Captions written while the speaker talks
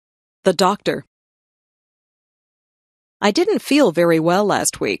The doctor. I didn't feel very well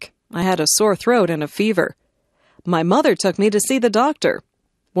last week. I had a sore throat and a fever. My mother took me to see the doctor.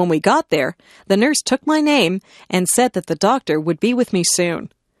 When we got there, the nurse took my name and said that the doctor would be with me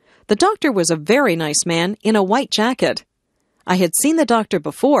soon. The doctor was a very nice man in a white jacket. I had seen the doctor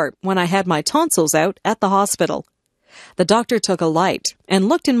before when I had my tonsils out at the hospital. The doctor took a light and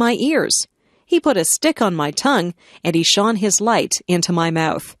looked in my ears. He put a stick on my tongue and he shone his light into my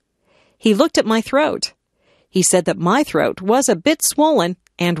mouth. He looked at my throat. He said that my throat was a bit swollen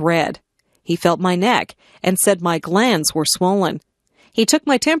and red. He felt my neck and said my glands were swollen. He took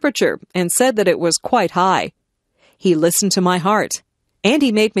my temperature and said that it was quite high. He listened to my heart, and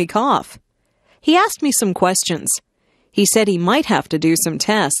he made me cough. He asked me some questions. He said he might have to do some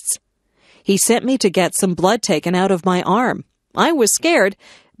tests. He sent me to get some blood taken out of my arm. I was scared,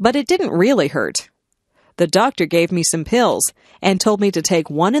 but it didn't really hurt. The doctor gave me some pills and told me to take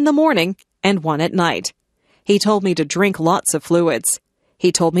one in the morning and one at night. He told me to drink lots of fluids.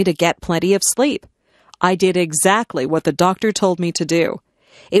 He told me to get plenty of sleep. I did exactly what the doctor told me to do.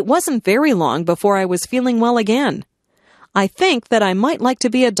 It wasn't very long before I was feeling well again. I think that I might like to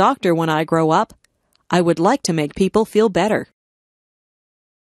be a doctor when I grow up. I would like to make people feel better.